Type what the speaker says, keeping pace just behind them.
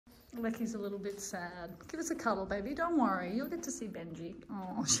Lecky's a little bit sad. Give us a cuddle, baby. Don't worry. You'll get to see Benji.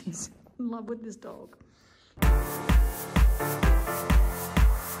 Oh, she's in love with this dog.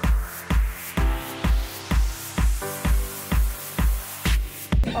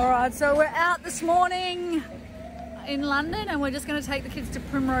 All right, so we're out this morning in London and we're just going to take the kids to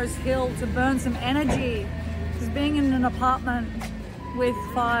Primrose Hill to burn some energy. Because being in an apartment with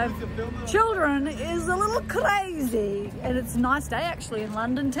 5 children is a little crazy. And it's a nice day actually in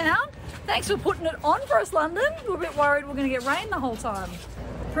London town. Thanks for putting it on for us, London. We're a bit worried we're going to get rain the whole time.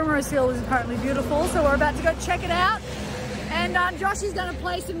 Primrose Hill is apparently beautiful, so we're about to go check it out. And Josh is going to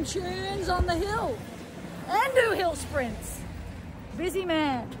play some tunes on the hill and do hill sprints. Busy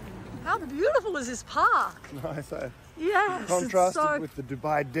man. How beautiful is this park? Nice, eh? Yes. Contrasted with the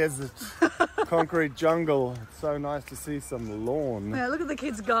Dubai desert, concrete jungle. It's so nice to see some lawn. Yeah, look at the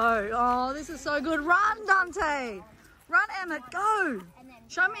kids go. Oh, this is so good. Run, Dante. Run, Emmett. Go.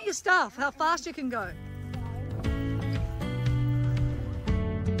 Show me your stuff, how fast you can go.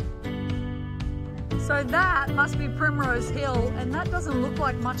 So that must be Primrose Hill, and that doesn't look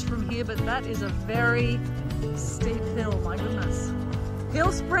like much from here, but that is a very steep hill, my goodness.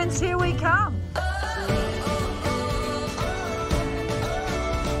 Hill sprints, here we come.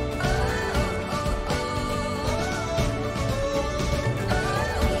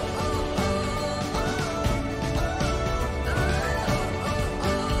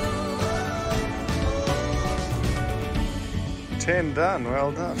 Ten done,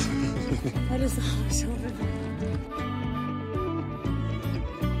 well done. That is the hardest I've ever done.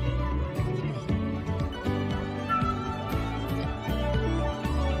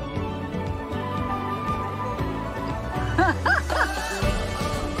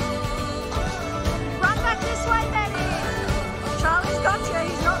 Run back this way, Betty. Charlie's got you.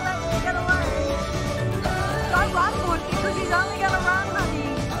 He's not letting you get away. Don't run for it because he's only going to run, honey.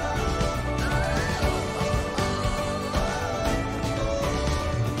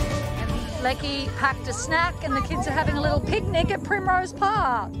 Lecky packed a snack and the kids are having a little picnic at Primrose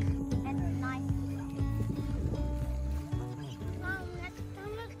Park.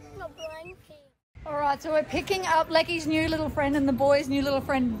 Alright, so we're picking up Lecky's new little friend and the boys' new little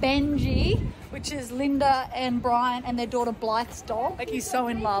friend Benji, which is Linda and Brian and their daughter Blythe's dog. Lecky's so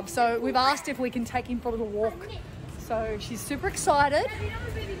in love, so we've asked if we can take him for a little walk. So she's super excited.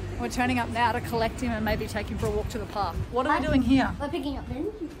 We're turning up now to collect him and maybe take him for a walk to the park. What are we doing here? We're picking up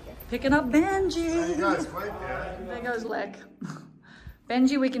Benji. Picking up Benji. There goes Lek.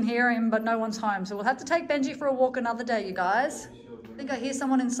 Benji, we can hear him, but no one's home. So we'll have to take Benji for a walk another day, you guys. I think I hear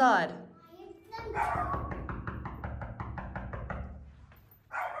someone inside.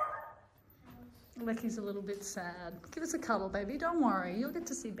 Lecky's a little bit sad. Give us a cuddle, baby. Don't worry. You'll get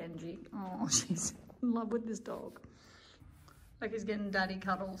to see Benji. Oh, she's in love with this dog. Lecky's getting daddy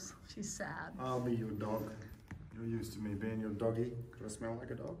cuddles. She's sad. I'll be your dog. You're used to me being your doggy. Could I smell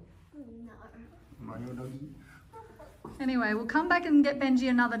like a dog? No. Am I your doggy? Anyway, we'll come back and get Benji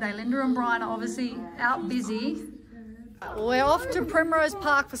another day. Linda and Brian are obviously out busy. We're off to Primrose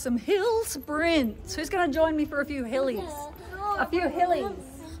Park for some hill sprints. Who's going to join me for a few hillies? A few hillies.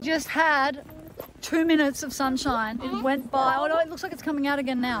 Just had 2 minutes of sunshine. It went by. Oh no, it looks like it's coming out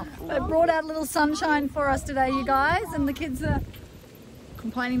again now. They brought out a little sunshine for us today, you guys, and the kids are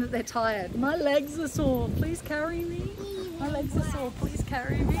complaining that they're tired. My legs are sore. Please carry me. My legs are sore. Please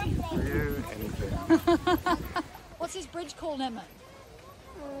carry me. What's this bridge called, Emma?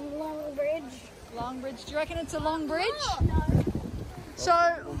 Long Bridge. Long Bridge. Do you reckon it's a long bridge? No. So,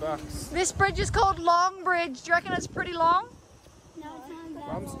 this bridge is called Long Bridge. Do you reckon it's pretty long? No, it's not that.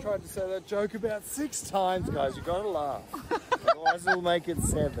 Mum's tried to say that joke about 6 times, guys. You gotta laugh. Otherwise it'll make it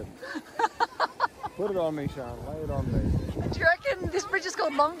 7. Put it on me, Sean. Lay it on me. Do you reckon this bridge is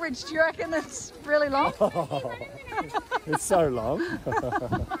called Long Bridge? Do you reckon it's really long? It's so long.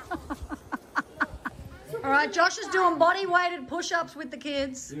 All right, Josh is doing body weighted push-ups with the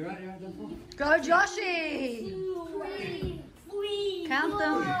kids. Go, Joshy! 2, 3, Count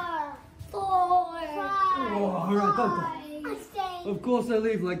them. 4, 5, all right, don't go. 6. Of course I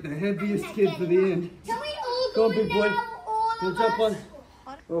leave like the heaviest kid for the end. Can we all Go on, do big it boy. now? All Go of jump us?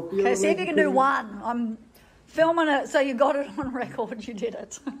 on. Okay, see if you can do one. I'm filming it so you got it on record. You did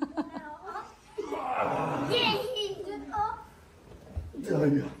it.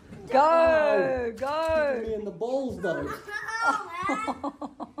 Go, go. Me in the balls though.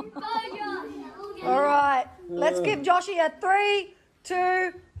 All right, let's give Joshy a 3,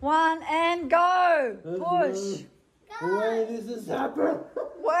 2, 1, and go. Push. The way this has happened.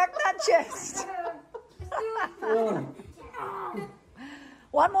 Work that chest. Oh,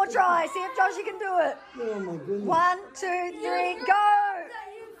 One more try. See if Joshy can do it. oh my goodness. 1, 2, 3, go.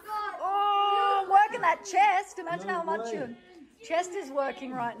 that chest. Imagine how much your chest is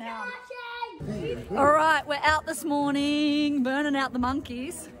working right now. All right, we're out this morning, burning out the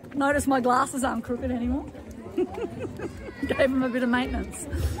monkeys. Notice my glasses aren't crooked anymore. Gave them a bit of maintenance.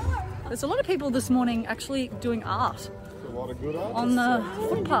 There's a lot of people this morning actually doing art A lot of good artists. on the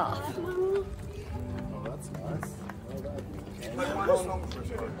footpath. Oh, that's nice. Well done.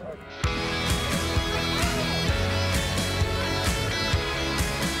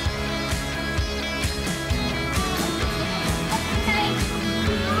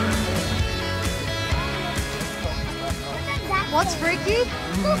 What's freaky?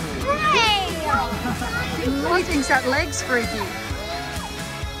 He thinks that leg's freaky.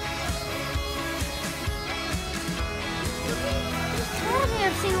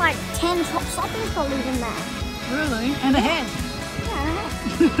 I've seen like 10 something probably in that. Really? And a head.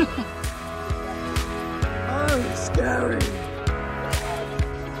 Yeah. Oh, scary.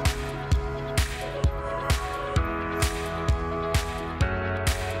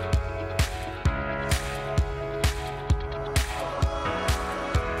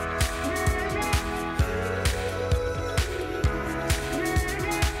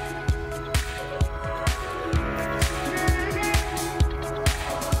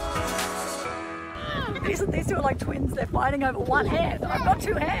 These two are like twins. They're fighting over one hand. I've got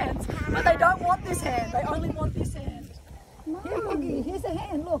two hands, but they don't want this hand. They only want this hand. Here, Boogie, here's a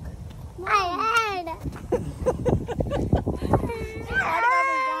hand. Look. My head.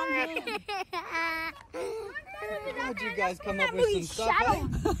 How'd you guys come up with some stuff? Shadow. Eh?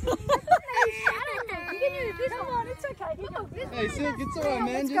 You can do this Come on, it's okay. Here, look. Hey, Silk, it's alright,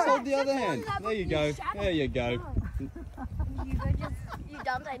 man. Just hold the other hand. There you go. There you go.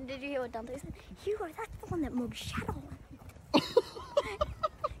 Dante, did you hear what Dante said? Hugo, that's the one that moved Shadow.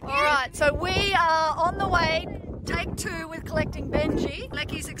 All right, so we are on the way. Take 2 with collecting Benji.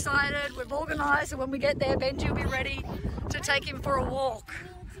 Lecky's excited. We've organised, and when we get there, Benji will be ready to take him for a walk.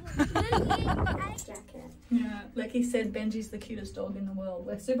 Yeah, Lecky said Benji's the cutest dog in the world.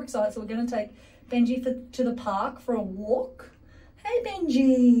 We're super excited, so we're going to take Benji to the park for a walk. Hey,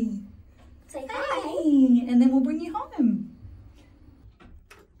 Benji. Say Hey, and then we'll bring you home.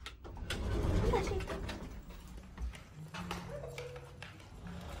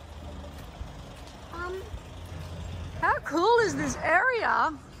 How cool is this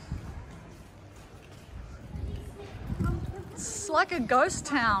area? It's like a ghost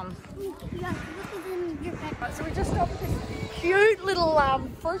town. Right, so we just stopped at this cute little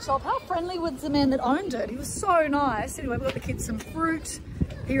fruit shop. How friendly was the man that owned it? He was so nice. Anyway, we got the kids some fruit.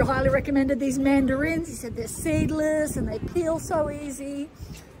 He highly recommended these mandarins. He said they're seedless and they peel so easy.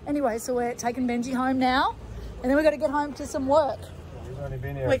 Anyway, so we're taking Benji home now, and then we've got to get home to some work. We've only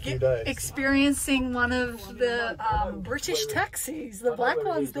been here a few days. Experiencing one of the British taxis, the black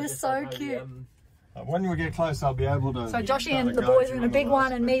ones. They're so cute. When we get close, I'll be able to. So Joshy and the boys are in a big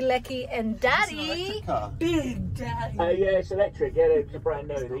one, and me, Lecky, and Daddy. Big Daddy. Yeah, it's electric. Yeah, they're brand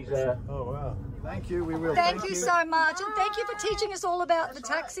new. These are. Oh wow! Thank you. We will. Thank you so much, and thank you for teaching us all about the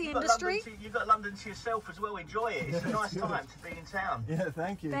taxi industry. You've got London to yourself as well. Enjoy it. It's a nice time to be in town. Yeah,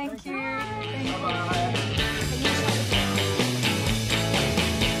 thank you. Thank you.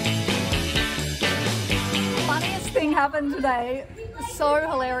 Funniest thing happened today. So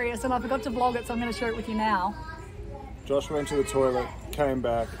hilarious, and I forgot to vlog it, so I'm going to share it with you now. Josh went to the toilet, came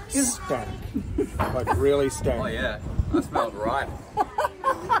back, stank. Like really stank. Oh yeah, I smelled right. I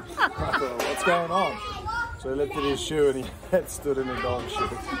thought, what's going on? So he lifted his shoe and he had stood in a dog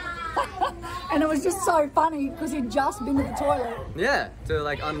shit. And it was just so funny because he'd just been to the toilet. Yeah, to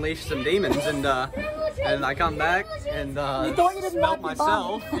like unleash some demons, and I come back and You thought you didn't smelled like your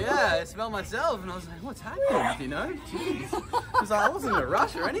myself. Yeah, I smelled myself, and I was like, what's happening? You know, jeez. Because I wasn't in a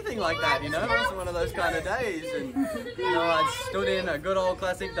rush or anything like that. You know, it wasn't one of those kind of days, and you know, I stood in a good old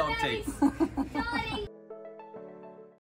classic dog tea.